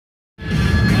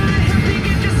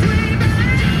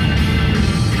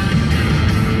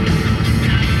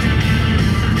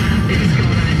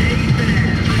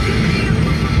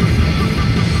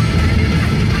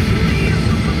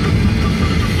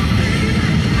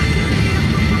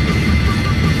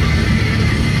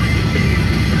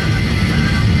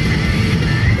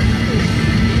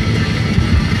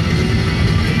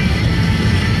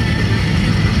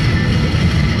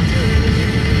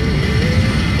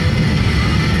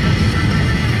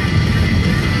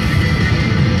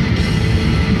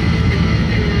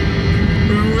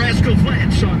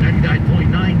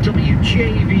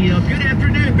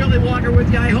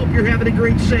hope you're having a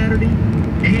great Saturday.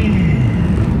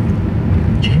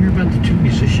 And did you hear about the two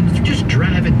musicians? They're just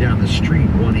driving down the street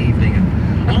one evening,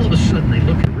 and all of a sudden they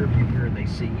look in the rearview mirror and they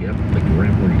see the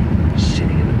Grim Reaper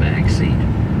sitting in the back seat.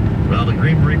 Well, the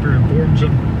Grim Reaper informs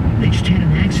them they just had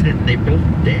an accident and they're both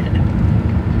dead.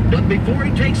 But before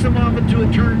he takes them off into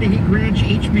eternity, he grants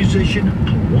each musician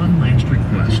one last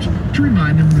request to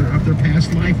remind them of their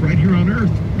past life right here on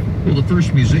Earth. Well, the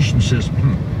first musician says,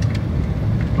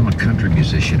 I'm a country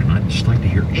musician, and I'd just like to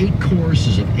hear 8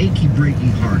 choruses of Achy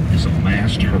Breaky Heart as a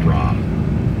last hurrah.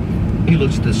 He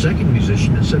looks at the second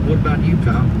musician and said, what about you,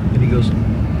 pal? And he goes,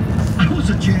 I was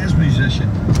a jazz musician.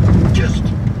 Just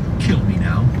kill me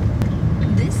now.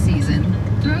 This season,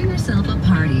 throw yourself a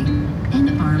party,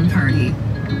 an arm party,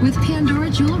 with Pandora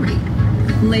Jewelry.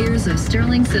 Layers of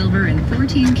sterling silver and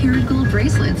 14-karat gold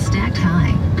bracelets stacked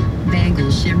high.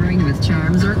 Bangles shimmering with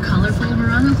charms or colorful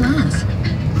Murano glass.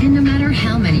 And no matter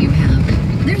how many you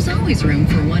have, there's always room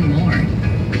for one more.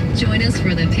 Join us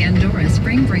for the Pandora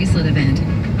Spring Bracelet event.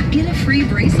 Get a free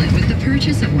bracelet with the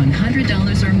purchase of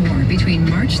 $100 or more between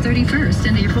March 31st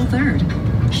and April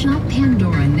 3rd. Shop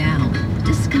Pandora now.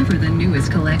 Discover the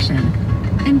newest collection.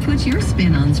 And put your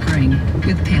spin on spring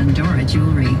with Pandora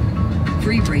Jewelry.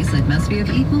 Free bracelet must be of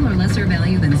equal or lesser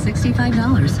value than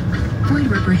 $65. Void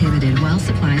where prohibited while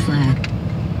supplies last.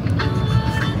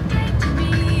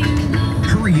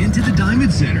 Hurry into the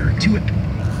Diamond Center to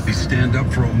We stand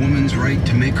up for a woman's right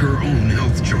to make her own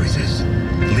health choices.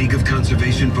 League of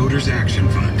Conservation Voters Action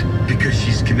Fund, because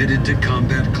she's committed to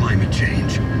combat climate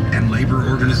change. And labor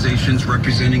organizations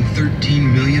representing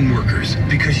 13 million workers,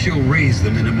 because she'll raise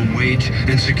the minimum wage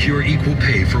and secure equal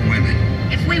pay for women.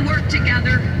 If we work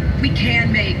together, we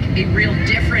can make a real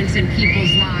difference in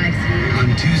people's lives.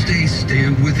 On Tuesday,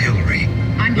 stand with Hillary.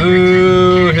 I'm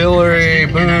Boo, Hillary,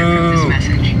 boo. And I wrote this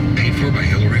message. Paid for by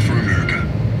Hillary for America.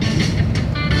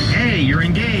 Hey, you're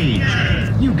engaged.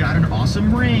 You got an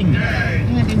awesome ring.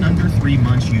 And in under 3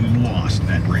 months, you lost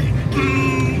that ring.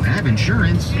 You have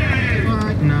insurance,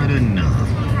 but not enough.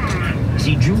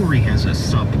 See, jewelry has a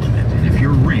sub-limit, and if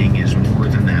your ring is more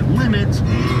than that limit,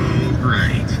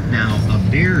 right. Now, a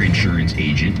Bear insurance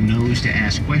agent knows to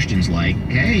ask questions like,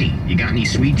 hey, you got any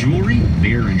sweet jewelry?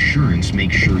 Bear Insurance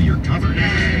makes sure you're covered.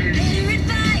 Better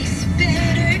advice,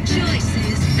 better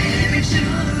choices, Bear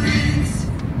Insurance.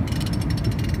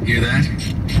 Hear that?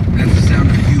 That's the sound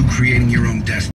of you creating your own destiny.